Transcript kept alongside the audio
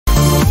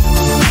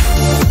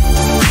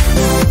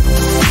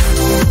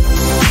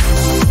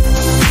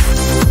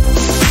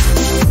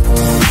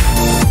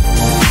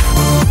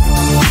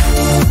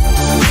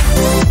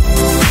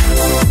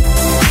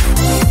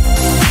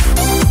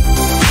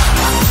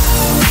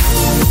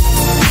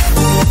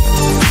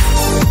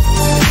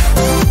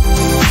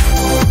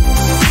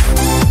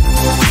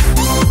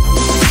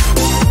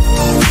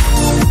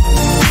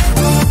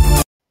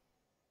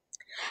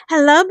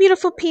Hello,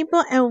 beautiful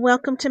people, and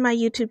welcome to my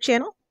YouTube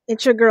channel.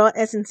 It's your girl,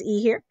 Essence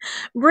E here,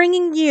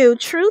 bringing you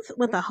truth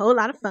with a whole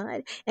lot of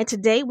fun. And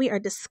today we are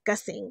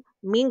discussing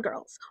Mean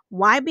Girls.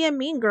 Why be a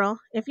mean girl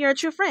if you're a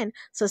true friend?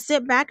 So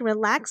sit back and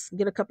relax,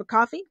 get a cup of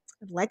coffee,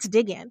 and let's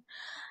dig in.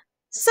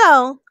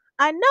 So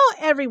I know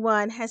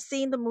everyone has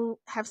seen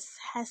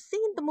has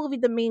seen the movie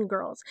The Mean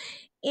Girls,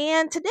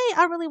 and today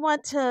I really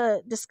want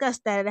to discuss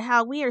that and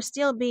how we are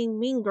still being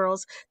mean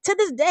girls to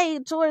this day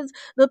towards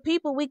the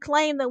people we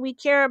claim that we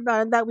care about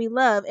and that we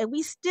love, and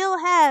we still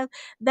have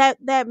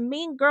that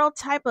mean girl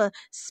type of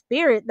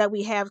spirit that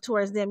we have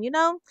towards them, you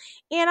know.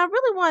 And I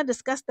really want to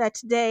discuss that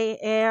today,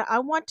 and I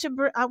want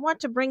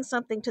to bring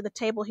something to the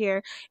table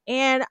here,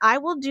 and I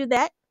will do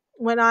that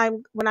when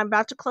I'm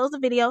about to close the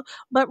video.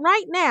 But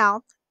right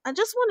now, I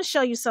just want to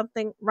show you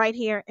something right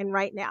here and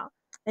right now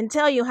and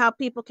tell you how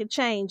people can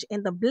change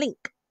in the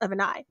blink of an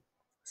eye.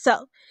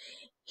 So,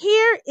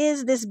 here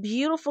is this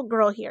beautiful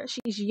girl here.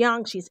 She's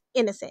young, she's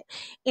innocent,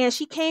 and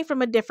she came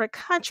from a different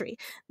country.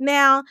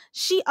 Now,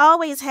 she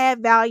always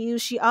had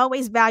values, she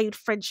always valued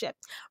friendship.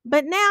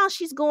 But now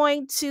she's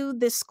going to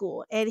this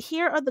school, and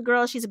here are the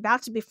girls she's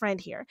about to befriend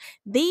here.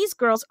 These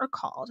girls are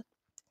called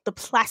the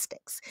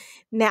Plastics.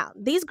 Now,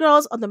 these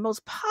girls are the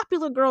most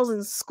popular girls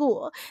in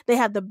school. They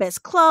have the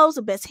best clothes,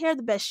 the best hair,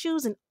 the best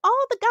shoes, and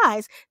all the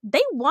guys,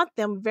 they want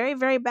them very,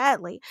 very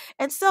badly.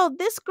 And so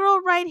this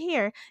girl right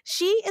here,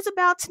 she is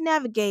about to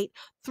navigate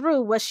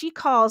through what she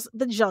calls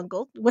the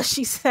jungle. What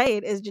she's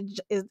saying is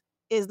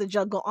the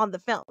jungle on the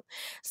film.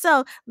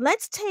 So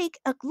let's take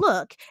a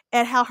look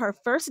at how her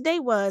first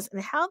day was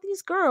and how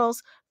these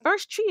girls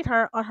first treated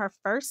her on her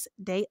first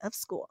day of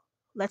school.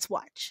 Let's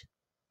watch.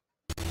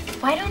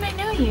 Why don't I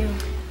know you?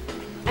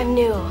 I'm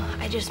new.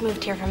 I just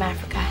moved here from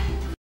Africa.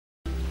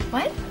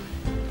 What?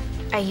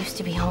 I used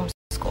to be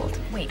homeschooled.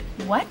 Wait,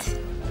 what?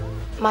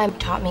 Mom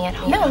taught me at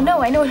home. No,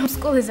 I know what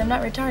homeschool is. I'm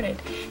not retarded.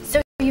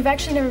 So you've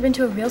actually never been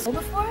to a real school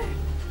before?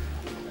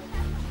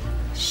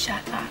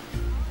 Shut up.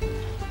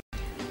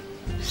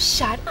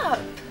 Shut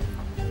up.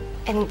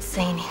 I didn't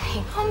say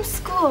anything.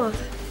 Homeschooled.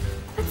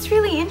 That's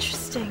really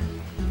interesting.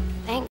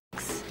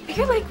 Thanks.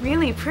 You're like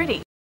really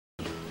pretty.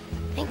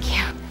 Thank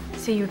you.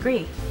 So you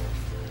agree?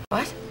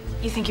 What?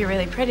 You think you're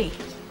really pretty?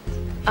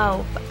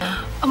 Oh.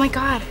 Oh my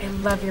god, I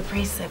love your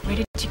bracelet. Where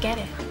did you get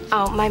it?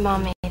 Oh, my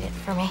mom made it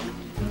for me.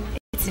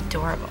 It's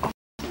adorable.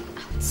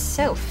 It's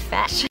so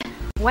fetch.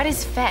 What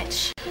is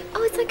fetch?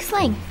 Oh, it's like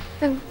slang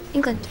from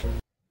England.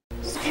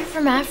 So you're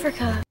from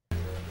Africa.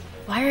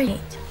 Why are you?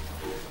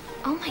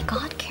 Oh my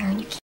god, Karen,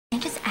 you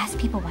can't just ask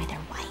people why they're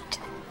white.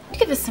 Could you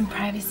give us some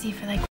privacy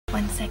for like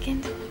 1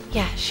 second?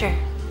 Yeah, sure.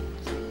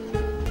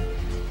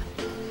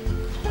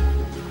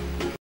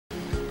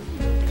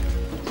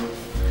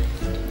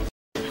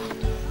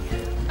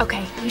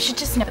 Okay, you should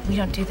just know that we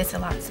don't do this a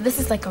lot, so this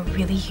is like a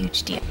really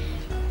huge deal.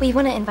 We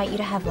want to invite you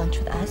to have lunch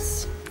with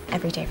us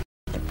every day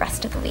for the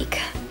rest of the week.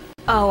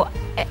 Oh,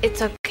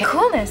 it's okay.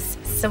 Coolness!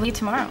 So we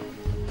tomorrow.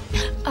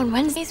 On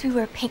Wednesdays, we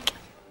wear pink.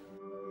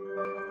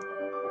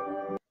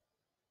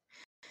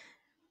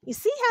 You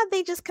see how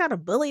they just kind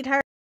of bullied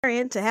her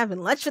into having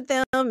lunch with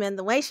them and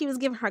the way she was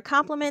giving her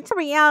compliments? In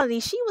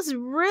reality, she was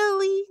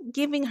really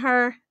giving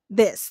her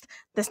the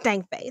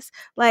stank face.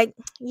 Like,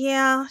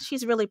 yeah,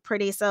 she's really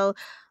pretty, so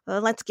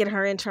let's get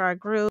her into our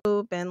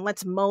group and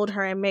let's mold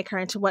her and make her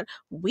into what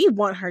we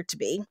want her to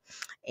be.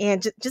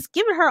 And just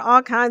giving her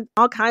all kinds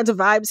of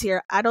vibes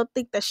here. I don't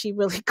think that she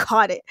really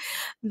caught it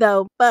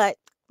though, but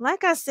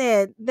like I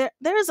said,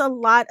 there's a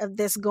lot of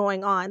this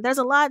going on. There's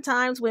a lot of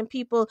times when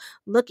people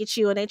look at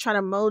you and they try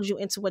to mold you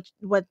into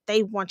what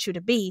they want you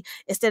to be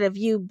instead of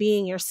you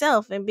being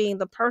yourself and being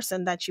the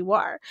person that you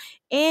are.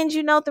 And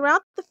you know,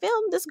 throughout the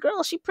film, this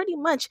girl, she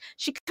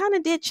kind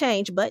of did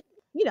change. But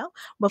you know,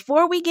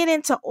 before we get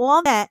into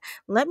all that,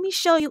 let me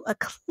show you a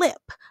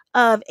clip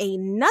of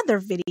another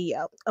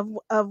video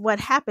of what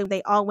happened.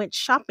 They all went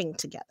shopping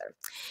together.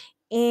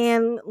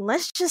 And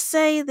let's just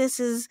say this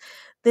is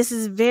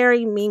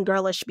very mean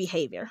girlish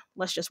behavior.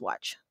 Let's just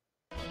watch.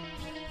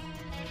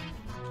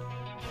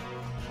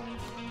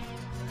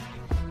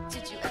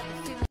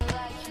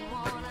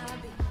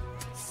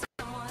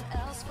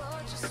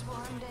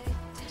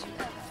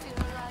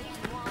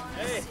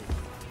 Hey.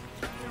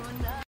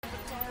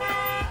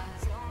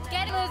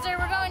 Get it, loser.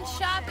 We're going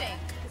shopping.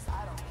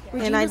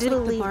 And I do like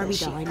the believe Barbie that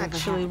she doll I never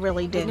actually had.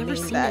 really I've did never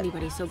mean seen that.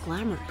 anybody so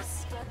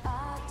glamorous.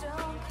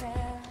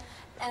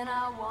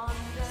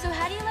 So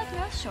how do you like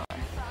North Shore?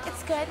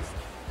 It's good.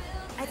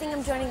 I think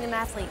I'm joining the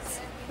mathletes.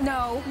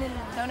 No.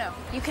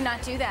 You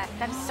cannot do that.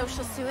 That is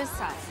social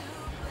suicide.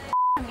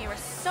 You are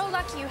so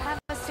lucky you have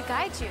us to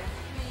guide you.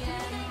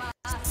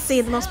 See,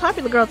 the most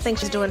popular girl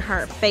thinks she's doing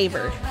her a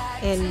favor,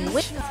 in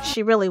which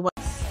she really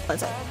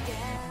wasn't.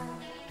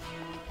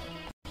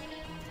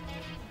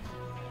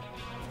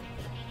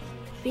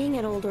 Being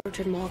at Old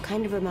Orchard Mall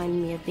kind of reminded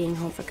me of being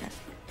home for good,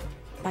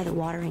 by the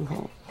watering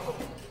hole,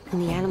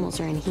 when the animals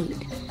are in heat.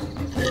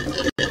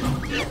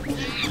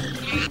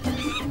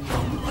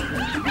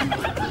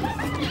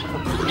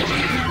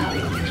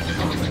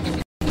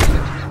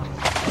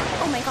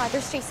 Oh my god,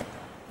 there's Jason.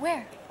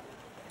 Where?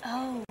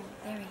 Oh,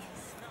 there he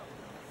is.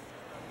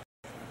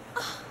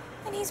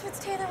 And he's with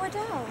Taylor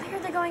Waddell. I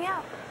heard they're going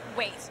out.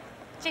 Wait,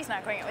 she's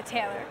not going out with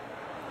Taylor.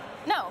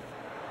 No,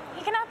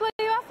 he cannot blow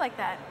you off like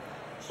that.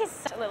 He's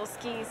such a little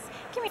skis.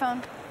 Give me your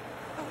phone.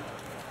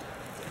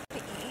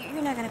 But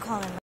you're not gonna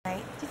call him,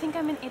 right? Do you think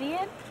I'm an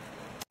idiot?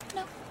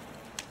 No.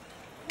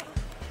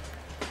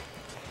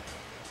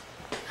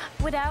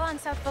 Waddell on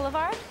South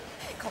Boulevard?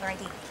 Caller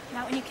ID.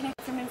 Not when you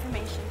connect from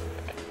information.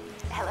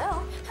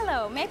 Hello?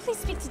 Hello, may I please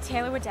speak to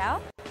Taylor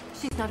Waddell?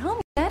 She's not home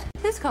yet.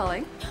 Who's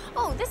calling?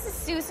 Oh, this is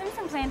Susan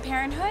from Planned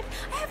Parenthood.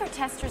 I have her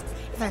test results.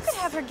 If you could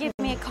have her give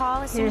me a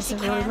call as soon as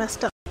Here's you the really can.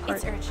 messed up part.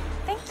 It's urgent.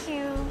 Thank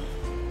you.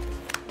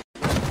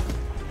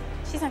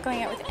 She's not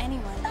going out with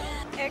anyone.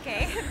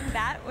 Okay,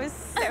 that was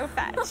so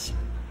fetch.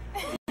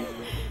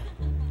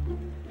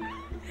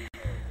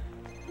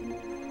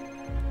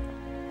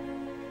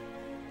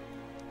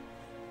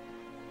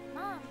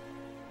 Mom.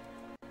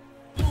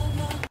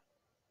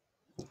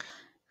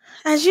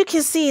 As you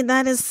can see,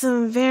 that is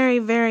some very,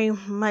 very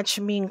much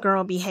mean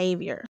girl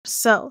behavior.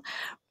 So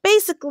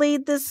basically,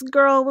 this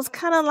girl was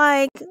kind of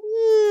like,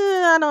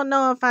 I don't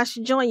know if I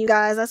should join you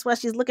guys. That's why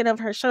she's looking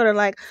over her shoulder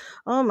like,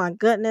 oh my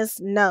goodness,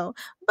 no.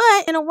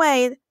 But in a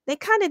way, they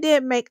kind of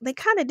did make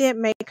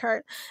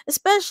her,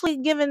 especially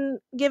given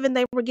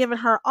they were giving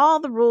her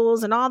all the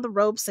rules and all the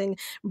ropes and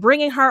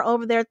bringing her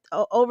over there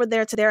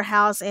to their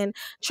house and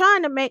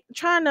trying to make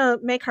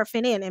her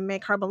fit in and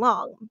make her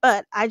belong.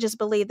 But I just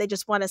believe they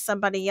just wanted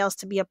somebody else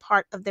to be a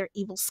part of their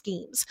evil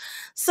schemes.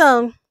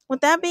 So with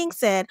that being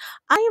said,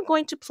 I am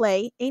going to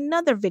play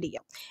another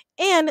video.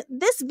 And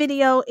this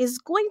video is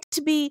going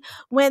to be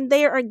when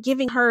they are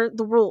giving her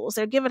the rules.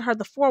 They're giving her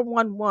the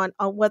 411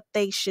 on what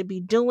they should be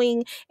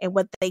doing and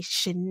what they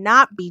should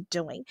not be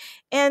doing.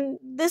 And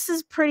this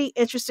is pretty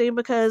interesting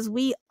because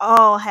we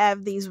all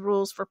have these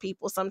rules for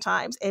people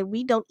sometimes and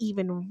we don't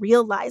even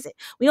realize it.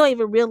 We don't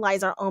even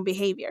realize our own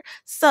behavior.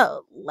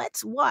 So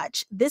let's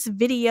watch this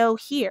video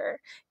here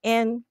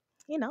and,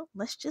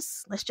 let's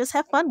just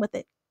have fun with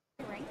it.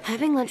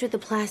 Having lunch with the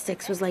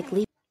plastics was like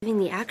leaving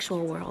the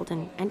actual world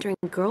and entering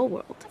Girl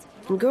World.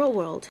 And Girl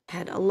World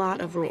had a lot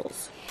of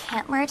rules.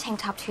 Can't wear a tank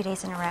top 2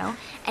 days in a row,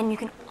 and you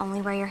can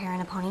only wear your hair in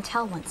a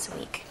ponytail once a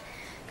week.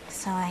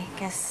 So I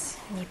guess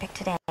you pick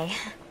today.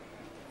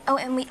 Oh,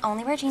 and we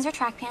only wear jeans or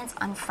track pants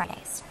on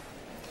Fridays.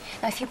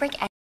 Now, if you break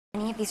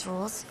any of these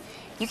rules,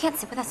 you can't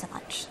sit with us at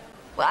lunch.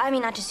 Well, I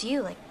mean, not just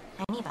you, like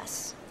any of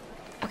us.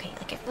 Okay,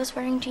 like if I was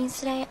wearing jeans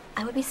today,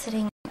 I would be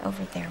sitting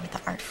over there with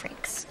the art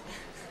freaks.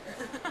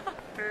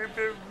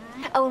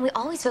 Oh, and we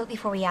always vote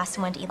before we ask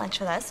someone to eat lunch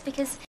with us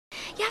because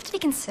you have to be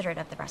considerate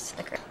of the rest of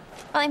the group.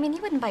 Well, I mean,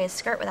 you wouldn't buy a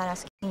skirt without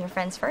asking your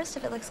friends first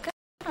if it looks good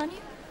on you.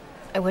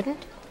 I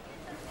wouldn't?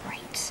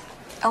 Right.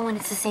 Oh, and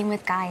it's the same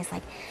with guys.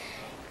 Like,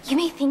 you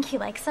may think you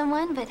like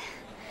someone, but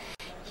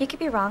you could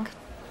be wrong.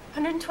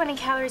 120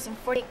 calories and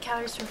 48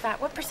 calories from fat.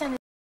 What percent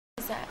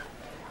is that?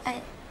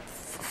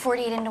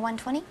 48 into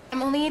 120?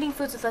 I'm only eating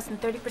foods with less than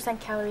 30%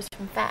 calories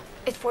from fat.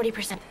 It's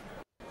 40%.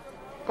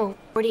 Oh,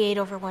 48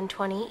 over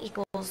 120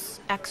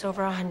 equals x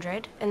over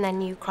 100, and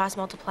then you cross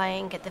multiply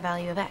and get the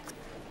value of x.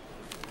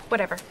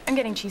 Whatever. I'm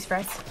getting cheese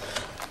fries.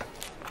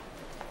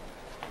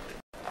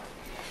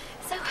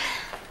 So,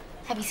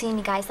 have you seen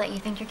any guys that you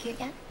think you're cute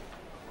yet?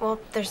 Well,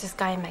 there's this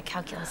guy in my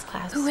calculus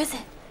class. Who is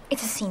it?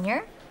 It's a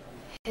senior?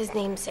 His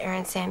name's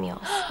Aaron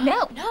Samuels.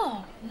 No.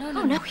 No.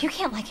 Oh, no, you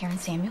can't like Aaron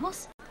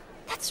Samuels.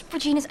 That's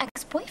Regina's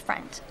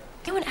ex-boyfriend.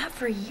 They went out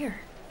for a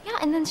year. Yeah,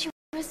 and then she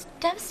was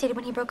devastated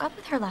when he broke up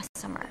with her last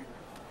summer.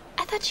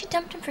 I thought she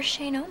dumped him for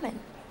Shane Omen.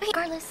 But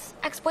regardless,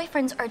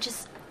 ex-boyfriends are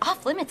just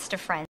off limits to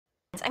friends.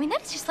 I mean,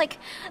 that is just like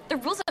the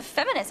rules of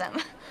feminism.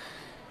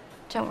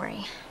 Don't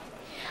worry.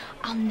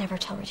 I'll never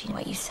tell Regina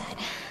what you said.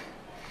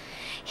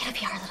 It'll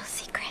be our little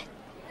secret.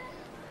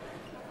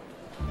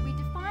 We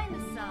define the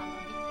sum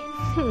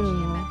of the infinite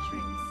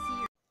geometric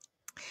series.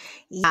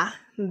 Yeah,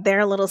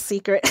 their little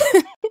secret.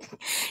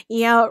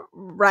 Yeah,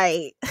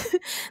 right.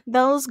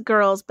 Those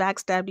girls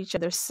backstabbed each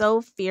other so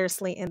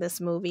fiercely in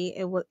this movie.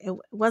 It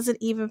wasn't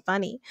even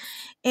funny.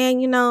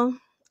 And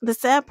the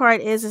sad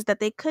part is that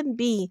they couldn't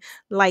be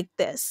like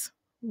this,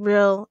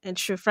 real and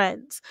true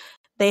friends.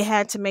 They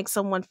had to make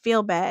someone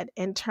feel bad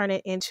and turn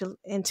it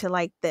into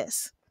like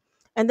this.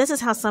 And this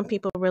is how some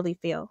people really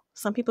feel.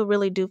 Some people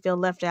really do feel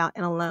left out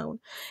and alone.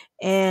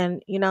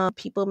 And,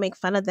 people make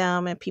fun of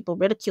them and people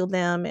ridicule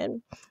them.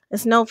 And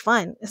it's no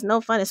fun. It's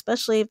no fun,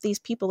 especially if these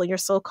people are your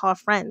so-called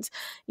friends.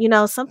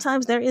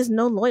 Sometimes there is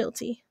no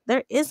loyalty.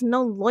 There is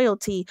no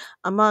loyalty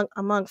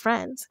among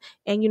friends.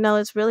 And,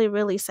 it's really,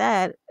 really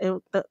sad,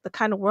 the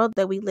kind of world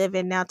that we live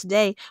in now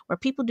today, where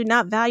people do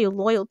not value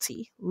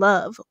loyalty,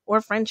 love,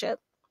 or friendship.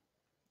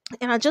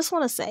 And I just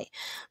want to say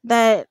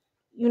that,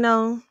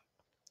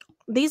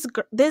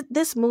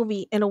 this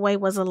movie in a way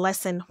was a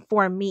lesson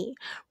for me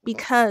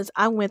because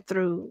I went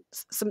through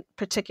some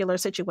particular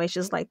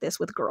situations like this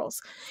with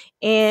girls,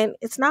 and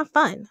it's not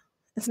fun.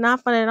 It's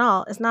not fun at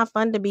all. It's not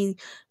fun to be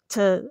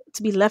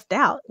left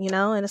out,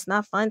 and it's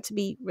not fun to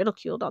be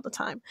ridiculed all the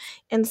time.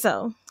 And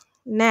so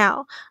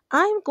now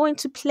I'm going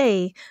to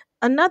play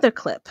another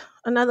clip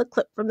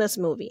from this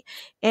movie,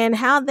 and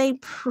how they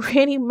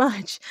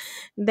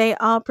they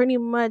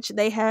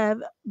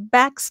have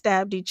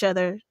backstabbed each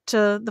other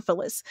to the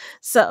fullest.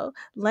 So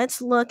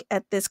let's look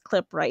at this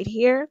clip right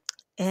here,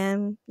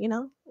 and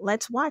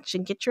let's watch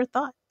and get your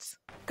thoughts.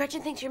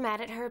 Gretchen thinks you're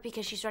mad at her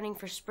because she's running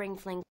for Spring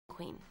Fling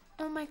Queen.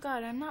 Oh my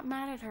god, I'm not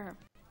mad at her.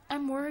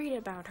 I'm worried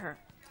about her.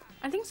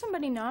 I think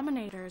somebody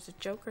nominated her as a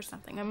joke or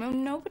something. I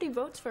mean, nobody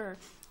votes for her.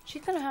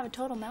 She's gonna have a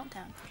total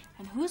meltdown.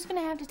 And who's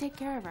gonna have to take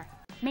care of her?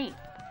 Me.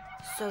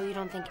 So you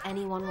don't think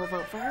anyone will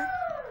vote for her?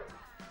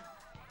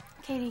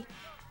 Katie,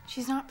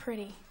 she's not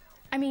pretty.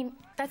 I mean,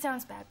 that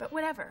sounds bad, but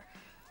whatever.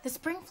 The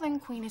Spring Fling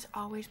Queen is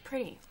always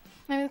pretty.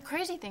 I mean, the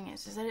crazy thing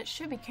is that it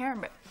should be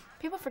Karen, but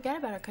people forget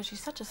about her because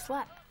she's such a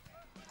slut.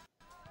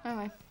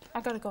 Anyway,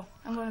 I gotta go.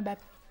 I'm going to bed.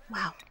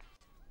 Wow.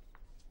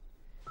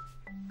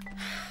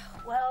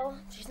 Well,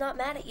 she's not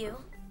mad at you.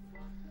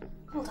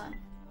 Hold on.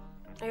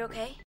 Are you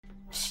okay?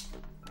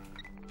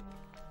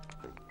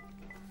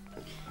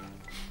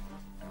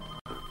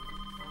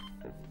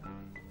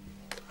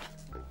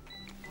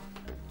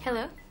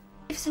 Hello?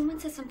 If someone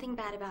says something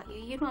bad about you,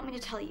 you'd want me to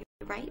tell you,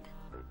 right?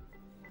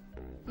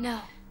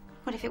 No.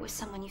 What if it was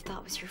someone you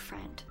thought was your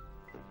friend?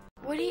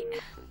 What do you...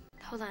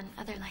 Hold on,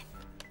 other line.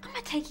 I'm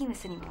not taking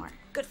this anymore.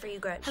 Good for you,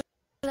 Gretchen.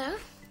 Hello?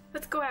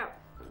 Let's go out.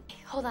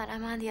 Hold on,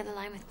 I'm on the other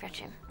line with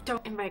Gretchen.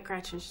 Don't invite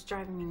Gretchen. She's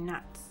driving me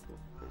nuts.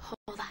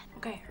 Hold on.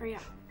 Okay, hurry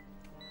up.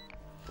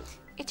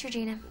 It's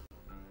Regina.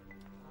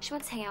 She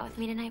wants to hang out with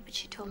me tonight, but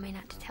she told me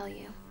not to tell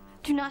you.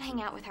 Do not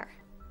hang out with her.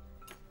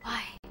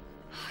 Why?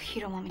 Oh,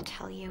 you don't want me to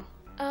tell you.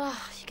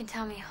 Oh, you can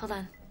tell me. Hold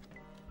on.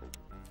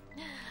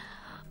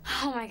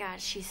 Oh my god,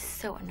 she's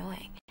so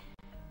annoying.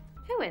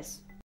 Who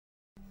is?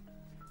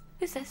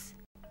 Who's this?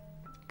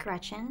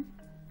 Gretchen.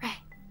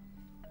 Right.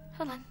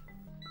 Hold on.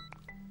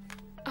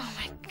 Oh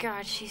my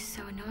god, she's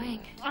so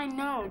annoying. I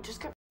know.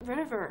 Just get rid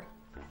of her.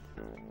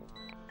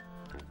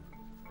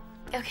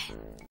 Okay.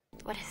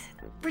 What is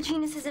it?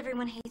 Regina says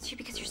everyone hates you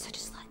because you're such a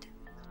slut.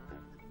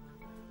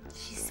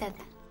 She said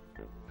that.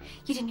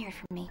 You didn't hear it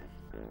from me.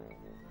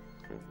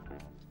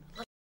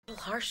 A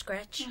little harsh,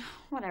 Gretch.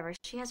 Whatever.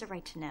 She has a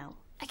right to know.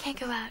 I can't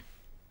go out.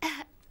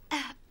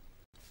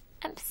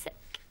 I'm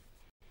sick.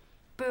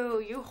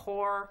 Boo, you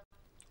whore.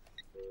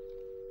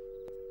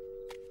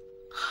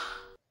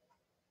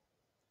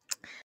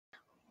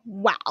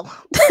 Wow.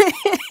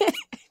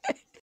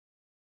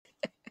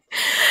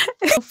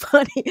 It's so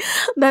funny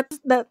that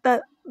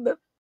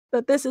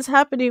this is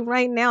happening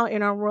right now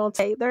in our world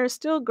today. There are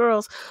still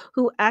girls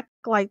who act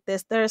like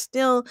this. There's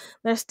still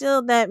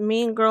that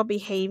mean girl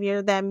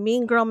behavior, that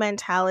mean girl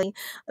mentality,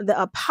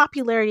 a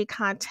popularity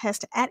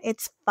contest at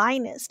its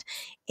finest.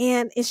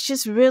 And it's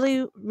just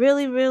really,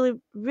 really, really,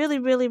 really,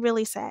 really,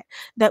 really sad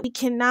that we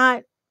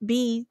cannot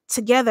be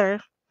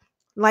together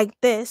like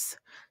this.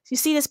 You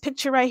see this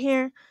picture right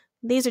here?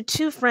 These are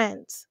two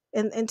friends.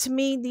 And to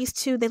me, these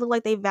two, they look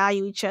like they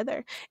value each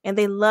other and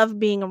they love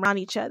being around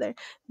each other.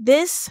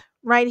 This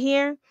right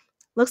here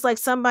looks like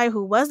somebody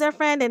who was their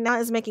friend and now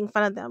is making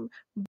fun of them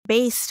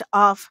based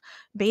off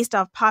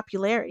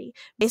popularity,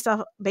 based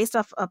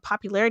off a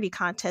popularity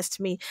contest.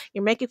 To me,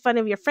 you're making fun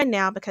of your friend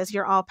now because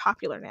you're all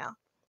popular now.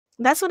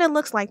 That's what it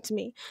looks like to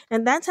me.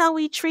 And that's how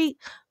we treat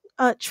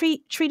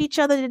each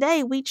other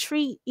today. We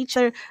treat each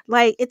other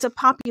like it's a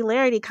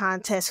popularity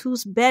contest.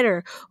 Who's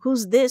better?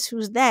 Who's this?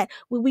 Who's that?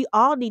 We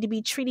all need to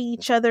be treating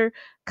each other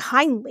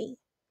kindly.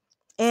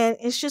 And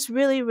it's just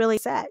really, really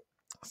sad.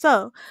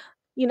 So,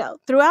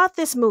 throughout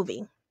this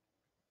movie,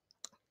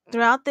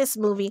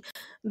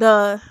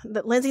 the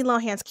Lindsay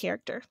Lohan's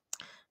character,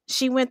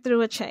 she went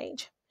through a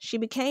change. She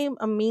became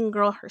a mean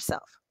girl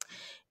herself.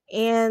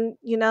 And,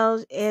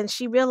 and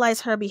she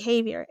realized her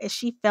behavior and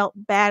she felt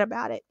bad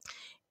about it.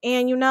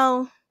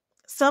 And,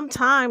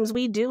 sometimes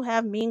we do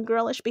have mean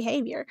girlish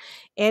behavior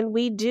and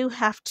we do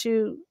have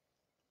to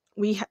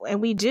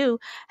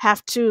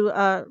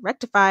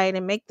rectify it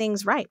and make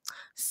things right.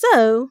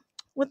 So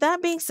with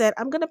that being said,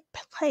 I'm gonna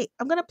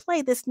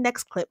play this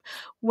next clip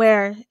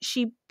where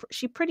she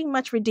pretty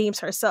much redeems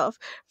herself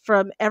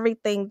from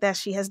everything that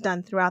she has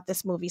done throughout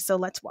this movie. So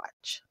let's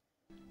watch.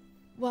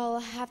 Well,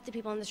 half the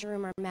people in this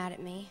room are mad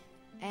at me,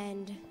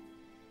 and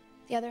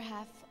the other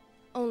half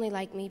only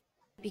like me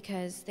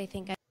because they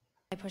think I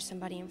push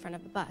somebody in front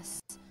of a bus.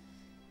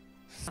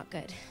 It's not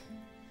good.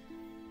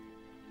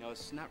 No,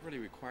 it's not really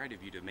required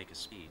of you to make a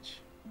speech.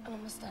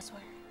 Almost, I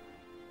swear.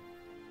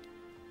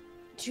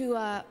 To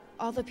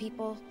all the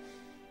people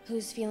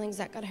whose feelings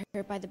that got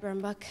hurt by the burn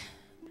book,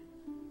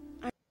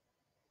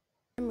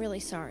 I'm really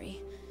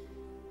sorry.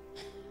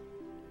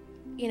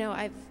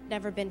 I've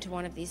never been to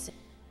one of these,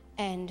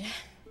 and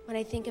when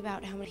I think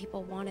about how many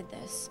people wanted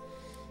this,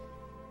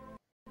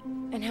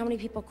 and how many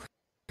people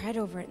cried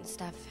over it and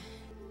stuff,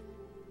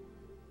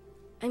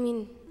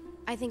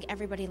 I think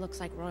everybody looks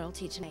like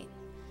royalty tonight.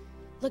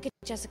 Look at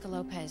Jessica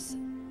Lopez.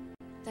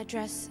 That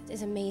dress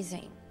is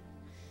amazing.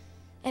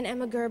 And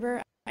Emma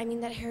Gerber,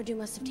 that hairdo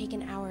must have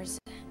taken hours,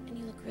 and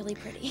you look really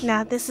pretty.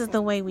 Now, this is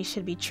the way we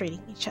should be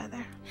treating each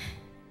other.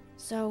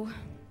 So,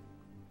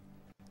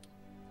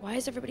 Why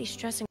is everybody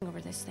stressing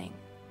over this thing?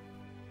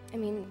 I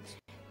mean,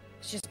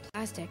 it's just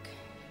plastic.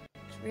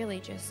 It's really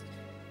just...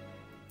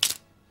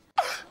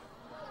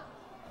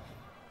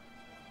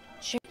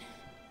 shit.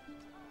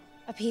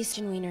 A piece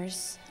of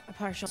wieners, a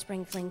partial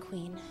spring fling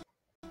queen.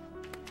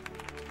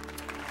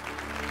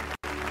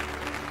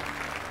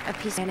 A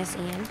piece of Janice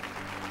Ian.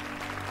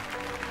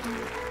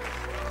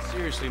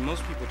 Seriously,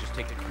 most people just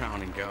take the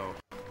crown and go.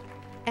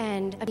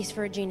 And a piece for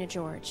Regina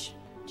George.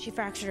 She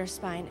fractured her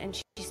spine and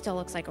she still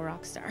looks like a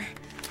rock star.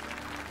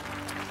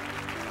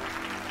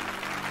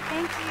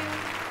 Thank you.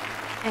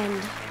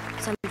 And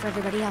some for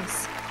everybody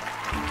else.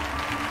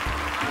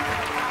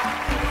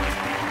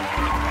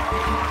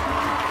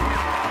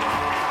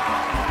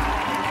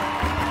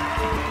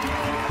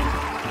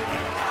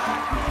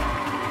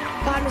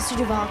 God, Mr.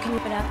 Duvall, can you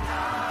put up?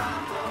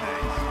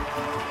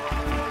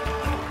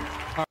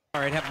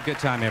 All right, have a good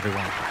time,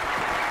 everyone.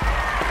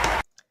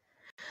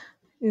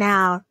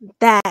 Now,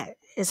 that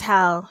is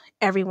how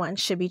everyone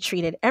should be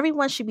treated.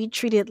 Everyone should be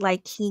treated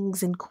like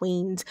kings and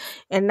queens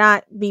and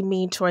not be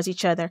mean towards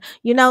each other.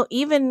 You know,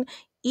 even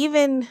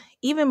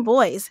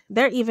boys,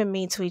 they're even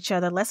mean to each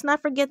other. Let's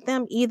not forget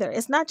them either.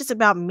 It's not just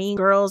about mean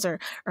girls or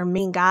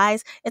mean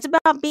guys. It's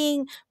about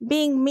being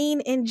mean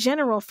in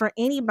general for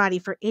anybody,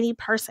 for any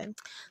person.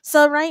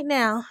 So right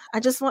now,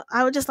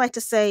 I would just like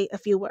to say a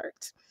few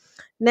words.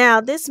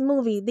 Now, this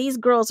movie, these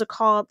girls are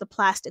called the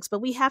plastics,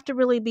 but we have to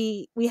really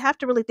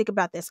think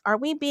about this. Are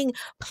we being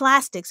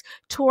plastics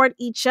toward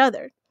each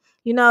other?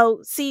 You know,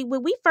 see,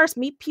 when we first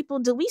meet people,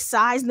 do we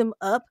size them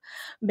up?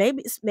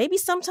 Maybe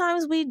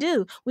sometimes we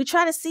do. We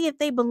try to see if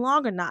they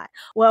belong or not.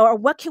 Well, or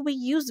what can we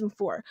use them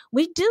for?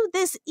 We do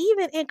this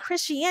even in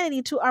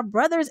Christianity to our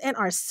brothers and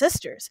our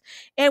sisters,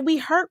 and we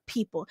hurt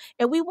people,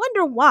 and we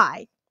wonder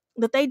why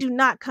that they do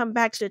not come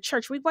back to the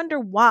church. We wonder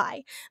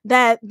why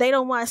that they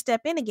don't want to step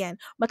in again,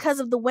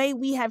 because of the way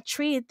we have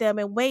treated them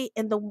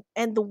and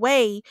the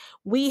way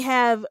we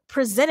have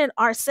presented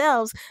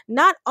ourselves,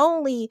 not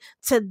only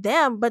to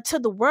them, but to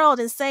the world,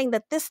 and saying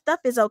that this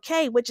stuff is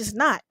okay, which is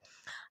not.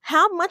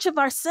 How much of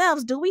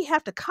ourselves do we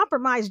have to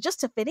compromise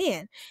just to fit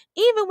in?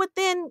 Even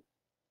within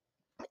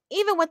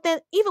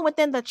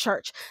the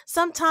church,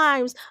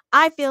 sometimes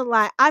I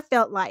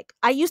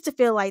used to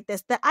feel like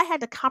this, that I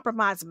had to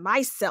compromise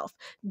myself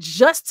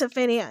just to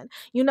fit in.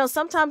 You know,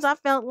 sometimes I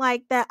felt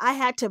like that I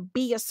had to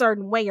be a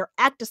certain way or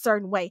act a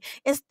certain way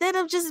instead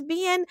of just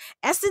being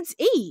Essence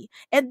E.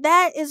 And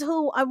that is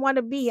who I want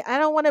to be. I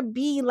don't want to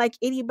be like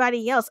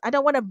anybody else. I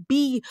don't want to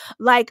be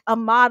like a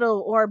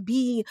model or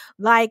be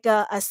like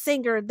a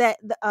singer that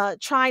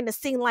trying to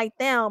sing like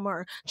them,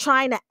 or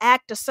trying to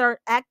act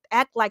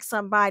like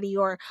somebody,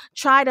 or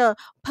try to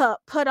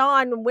put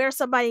on and wear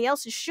somebody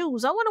else's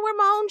shoes. I want to wear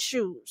my own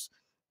shoes.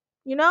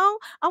 You know,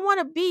 I want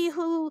to be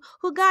who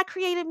God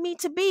created me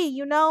to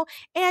be,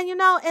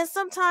 and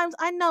sometimes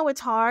I know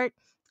it's hard.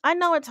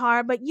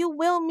 But you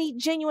will meet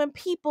genuine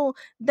people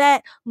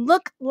that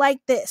look like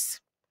this.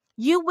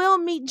 You will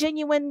meet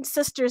genuine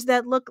sisters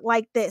that look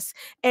like this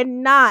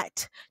and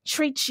not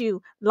treat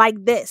you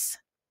like this.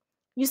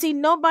 You see,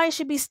 nobody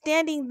should be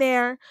standing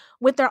there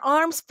with their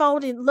arms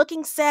folded,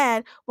 looking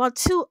sad, while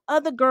two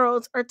other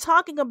girls are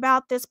talking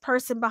about this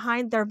person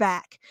behind their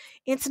back.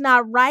 It's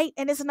not right,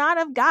 and it's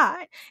not of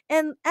God.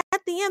 And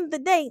at the end of the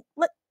day,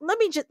 let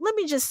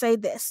me just say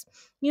this.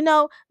 You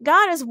know,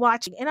 God is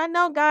watching, and I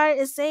know God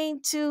is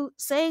saying to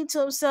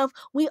himself,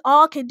 we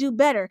all can do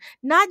better.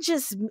 Not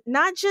just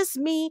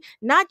me,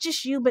 not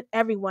just you, but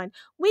everyone.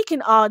 We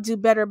can all do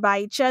better by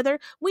each other.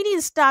 We need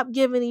to stop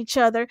giving each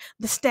other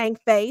the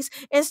stank face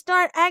and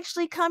start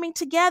actually coming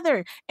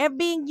together and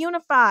being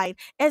unified,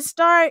 and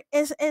start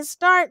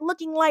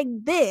looking like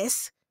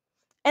this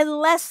and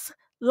less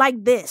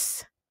like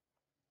this.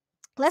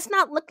 Let's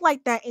not look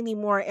like that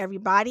anymore,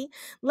 everybody.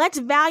 Let's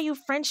value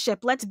friendship.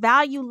 Let's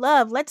value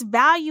love. Let's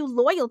value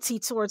loyalty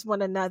towards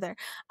one another.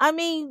 I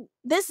mean,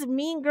 this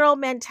mean girl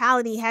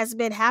mentality has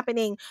been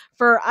happening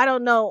for I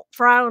don't know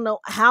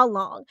how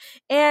long.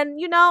 And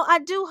I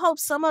do hope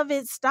some of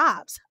it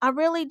stops. I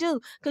really do,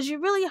 because you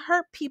really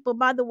hurt people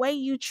by the way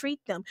you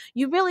treat them.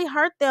 You really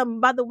hurt them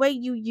by the way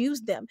you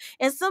use them.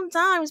 And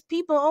sometimes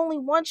people only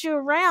want you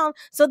around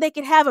so they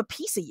can have a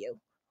piece of you.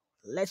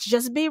 Let's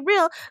just be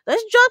real.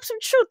 Let's drop some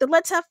truth and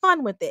let's have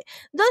fun with it.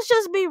 Let's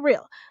just be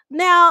real.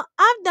 Now,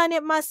 I've done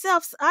it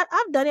myself.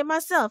 I've done it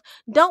myself.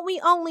 Don't we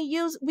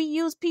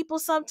use people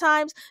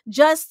sometimes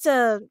just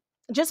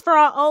for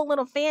our own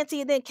little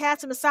fancy and then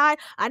cast them aside?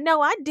 I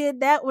know I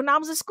did that when I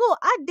was in school.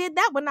 I did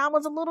that when I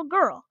was a little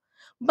girl.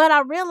 But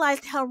I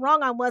realized how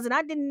wrong I was, and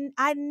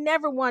I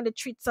never wanted to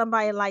treat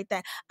somebody like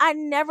that. I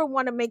never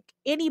want to make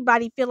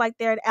anybody feel like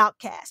they're an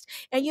outcast.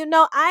 And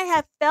I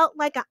have felt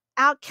like an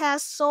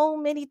outcast so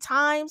many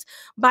times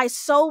by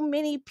so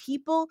many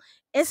people.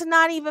 It's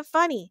not even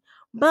funny.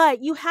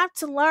 But you have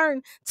to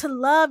learn to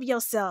love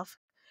yourself.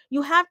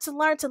 You have to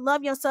learn to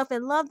love yourself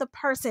and love the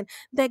person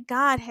that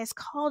God has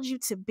called you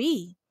to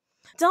be.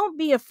 Don't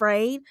be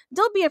afraid.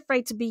 Don't be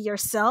afraid to be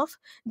yourself.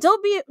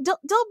 Don't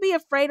be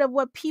afraid of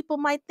what people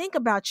might think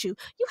about you.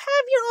 You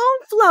have your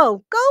own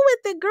flow. Go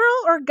with it, girl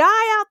or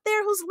guy out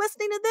there who's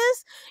listening to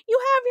this. You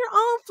have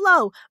your own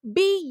flow.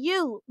 Be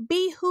you.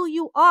 Be who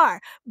you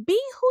are. Be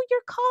who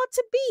you're called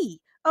to be.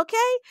 Okay?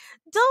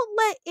 Don't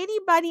let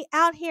anybody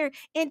out here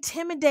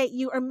intimidate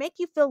you or make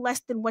you feel less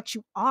than what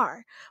you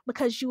are,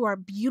 because you are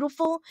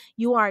beautiful.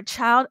 You are a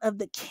child of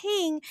the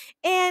King.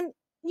 And,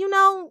 you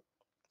know,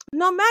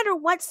 no matter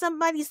what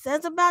somebody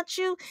says about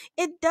you,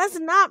 it does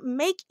not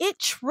make it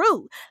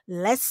true.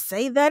 Let's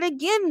say that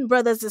again,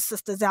 brothers and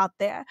sisters out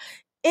there.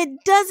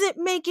 It doesn't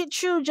make it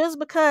true just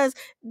because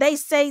they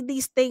say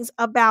these things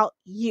about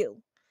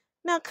you.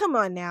 Now, come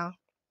on now.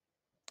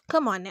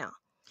 Come on now.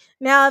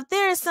 Now, if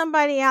there is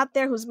somebody out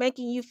there who's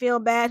making you feel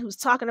bad, who's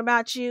talking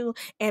about you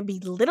and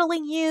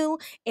belittling you,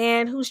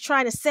 and who's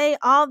trying to say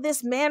all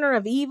this manner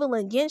of evil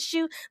against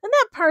you, then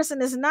that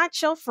person is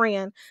not your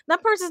friend.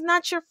 That person is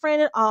not your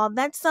friend at all.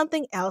 That's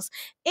something else.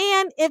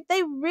 And if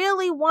they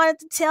really wanted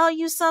to tell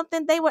you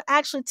something, they would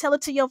actually tell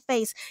it to your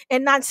face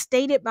and not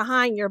state it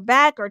behind your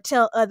back or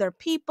tell other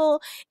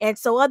people. And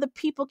so other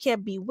people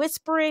can be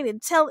whispering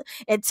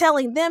and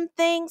telling them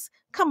things.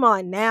 Come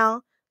on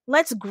now.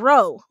 Let's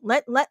grow.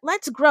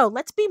 Let's grow.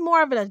 Let's be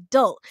more of an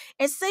adult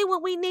and say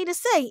what we need to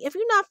say. If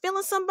you're not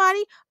feeling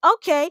somebody,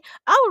 okay,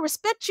 I would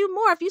respect you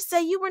more if you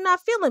say you were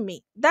not feeling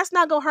me. That's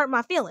not going to hurt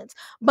my feelings.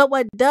 But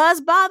what does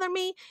bother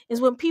me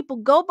is when people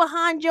go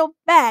behind your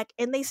back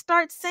and they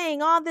start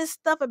saying all this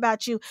stuff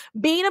about you,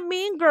 being a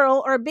mean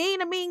girl or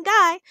being a mean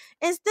guy,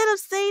 instead of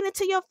saying it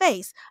to your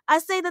face. I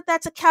say that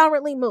that's a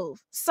cowardly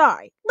move.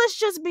 Sorry. Let's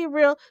just be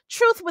real.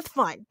 Truth with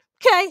fun.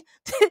 Okay?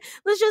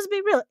 Let's just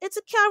be real. It's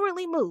a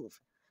cowardly move.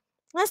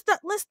 Let's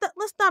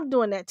stop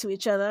doing that to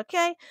each other,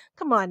 okay?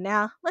 Come on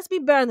now. Let's be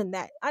better than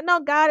that. I know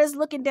God is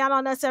looking down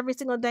on us every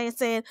single day and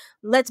saying,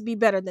 let's be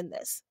better than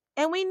this.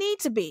 And we need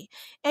to be.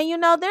 And you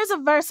know, there's a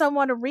verse I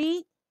want to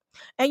read.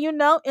 And you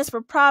know, it's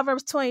for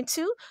Proverbs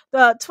 22,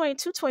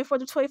 24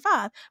 to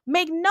 25.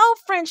 Make no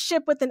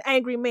friendship with an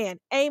angry man.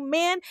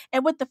 Amen.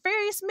 And with the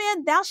furious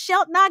man, thou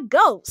shalt not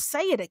go.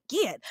 Say it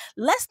again.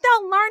 Lest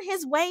thou learn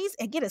his ways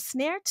and get a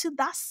snare to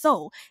thy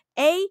soul.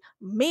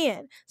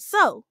 Amen.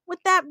 So,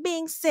 with that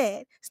being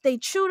said, stay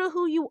true to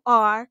who you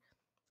are.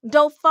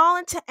 Don't fall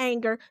into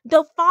anger.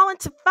 Don't fall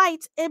into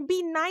fights, and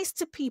be nice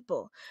to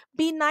people.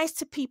 Be nice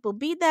to people.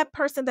 Be that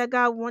person that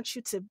God wants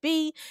you to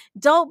be.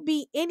 Don't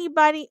be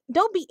anybody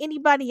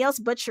else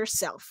but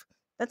yourself.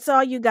 That's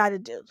all you got to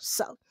do.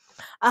 So,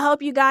 I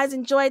hope you guys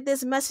enjoyed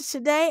this message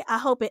today. I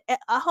hope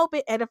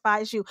it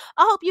edifies you.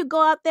 I hope you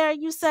go out there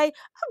and you say,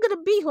 I'm going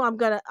to be who I'm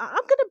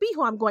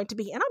going to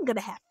be, and I'm going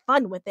to have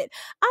fun with it.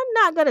 I'm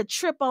not going to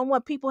trip on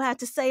what people have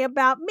to say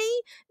about me.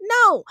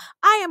 No,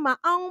 I am my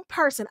own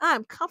person. I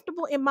am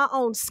comfortable in my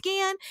own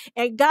skin,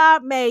 and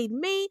God made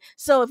me.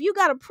 So if you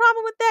got a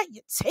problem with that,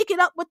 you take it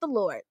up with the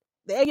Lord.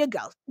 There you go.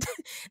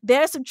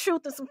 There's some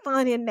truth and some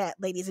fun in that,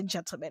 ladies and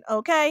gentlemen.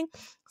 Okay.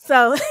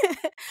 So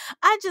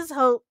I just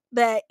hope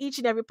that each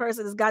and every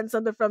person has gotten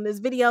something from this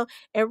video.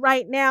 And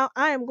right now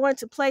I am going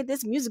to play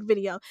this music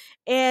video,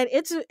 and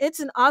it's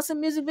an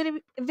awesome music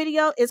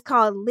video. It's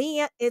called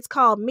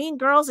Mean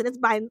Girls, and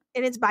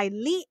it's by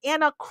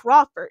Leanna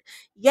Crawford.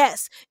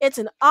 Yes, it's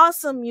an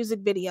awesome music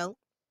video.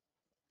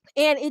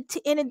 And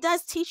it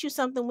does teach you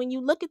something when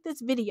you look at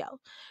this video.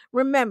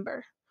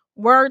 Remember,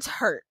 words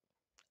hurt.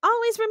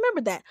 Always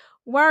remember that.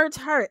 Words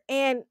hurt.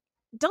 And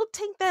don't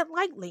take that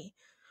lightly.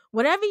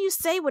 Whatever you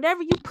say,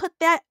 whatever you put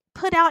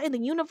out in the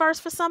universe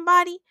for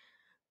somebody,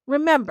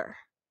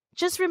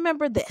 just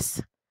remember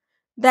this,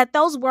 that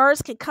those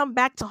words can come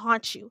back to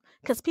haunt you,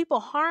 because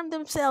people harm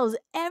themselves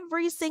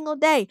every single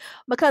day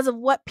because of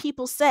what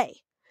people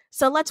say.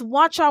 So let's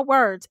watch our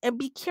words and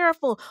be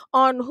careful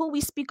on who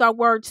we speak our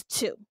words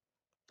to.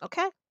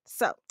 Okay?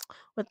 So,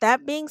 with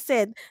that being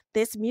said,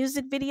 this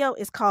music video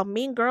is called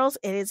Mean Girls.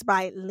 It is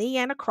by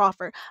Leanna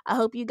Crawford. I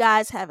hope you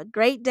guys have a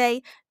great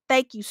day.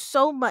 Thank you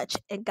so much,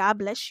 and God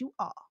bless you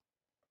all.